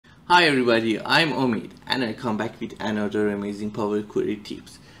Hi everybody, I'm Omid and I come back with another amazing Power Query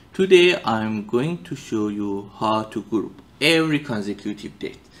tips. Today I'm going to show you how to group every consecutive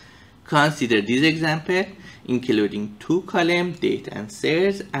date. Consider this example including two columns, date and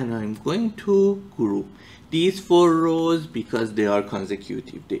sales, and I'm going to group these 4 rows because they are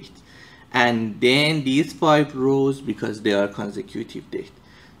consecutive dates, and then these 5 rows because they are consecutive dates.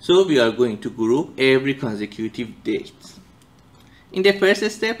 So we are going to group every consecutive date. In the first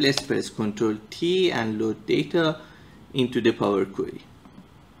step, let's press Ctrl T and load data into the Power Query.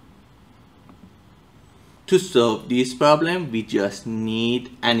 To solve this problem, we just need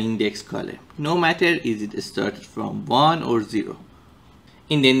an index column, no matter is it started from 1 or 0.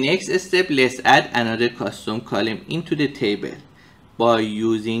 In the next step, let's add another custom column into the table by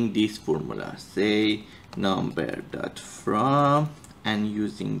using this formula, say number.from and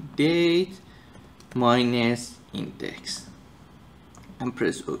using date minus index. And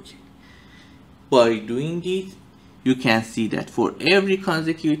press OK. By doing this, you can see that for every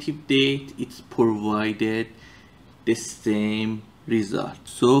consecutive date, it's provided the same result.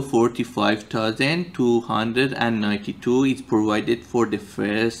 So 45,292 is provided for the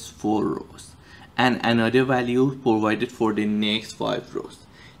first 4 rows, and another value provided for the next 5 rows.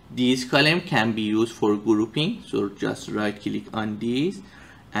 This column can be used for grouping, so just right click on this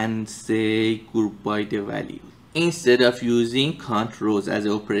and say group by the value. Instead of using count rows as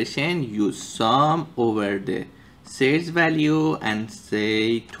an operation, use sum over the sales value and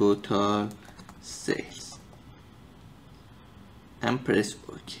say total sales and press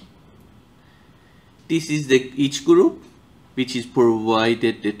OK. This is each group, which is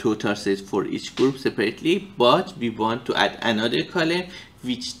provided the total sales for each group separately, but we want to add another column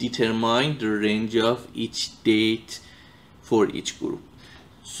which determines the range of each date for each group.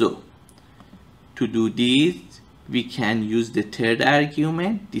 So to do this, we can use the third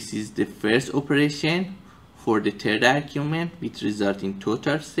argument. This is the first operation. For the third argument, which results in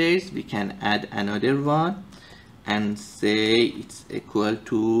total sales, we can add another one and say it's equal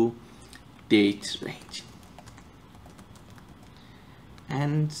to date range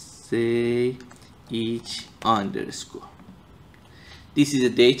and say each underscore. This is a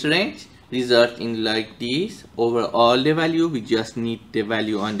date range, result in like this. Over all the value, we just need the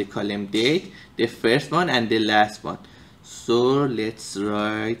value on the column date, the first one and the last one. So let's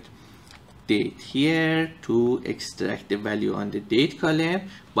write date here to extract the value on the date column.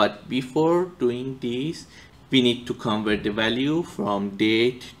 But before doing this, we need to convert the value from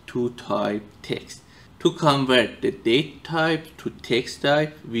date to type text. To convert the date type to text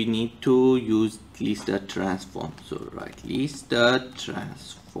type, we need to use list.transform. So write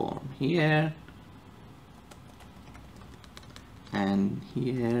list.transform here, and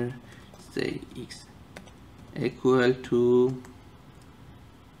here say x equal to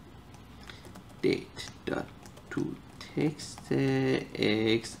date dot to text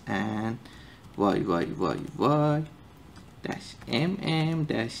x and y dash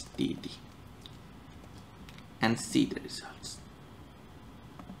dash dd and see the results.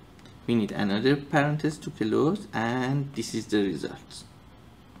 We need another parenthesis to close, and this is the results.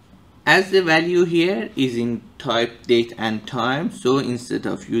 As the value here is in type date and time, so instead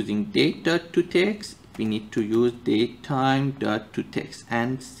of using date dot to text, we need to use date time dot to text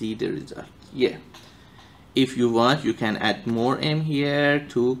and see the result. Yeah, if you want, you can add more m here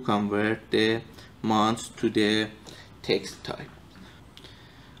to convert the months to the text type.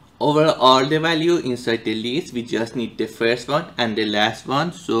 Over all the value inside the list, we just need the first one and the last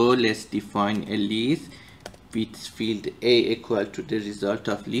one. So let's define a list with field a equal to the result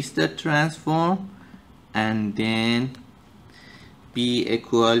of list.transform, and then b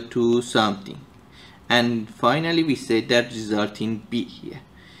equal to something, and finally we set that result in b here,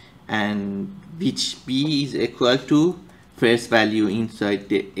 and which b is equal to first value inside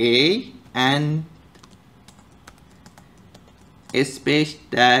the a and space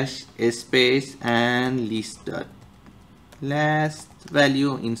dash space and list dot last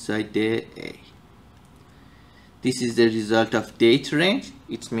value inside the a. This is the result of date range.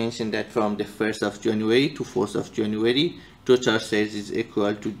 It's mentioned that from the 1st of January to 4th of January, total sales is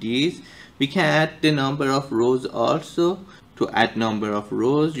equal to this. We can add the number of rows also. To add number of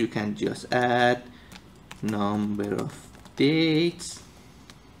rows, you can just add number of dates,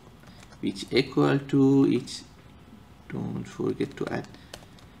 which equal to each. Don't forget to add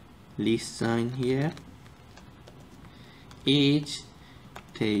list sign here. Each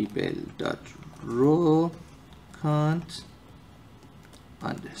table dot row count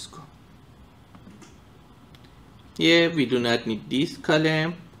underscore. Here we do not need this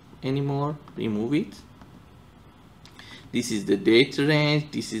column anymore, remove it. This is the date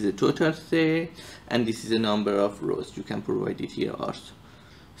range, this is the total set, and this is the number of rows. You can provide it here also.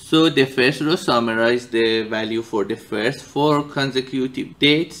 So the first row summarizes the value for the first 4 consecutive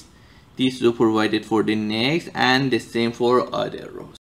dates. This row provided for the next, and the same for other rows.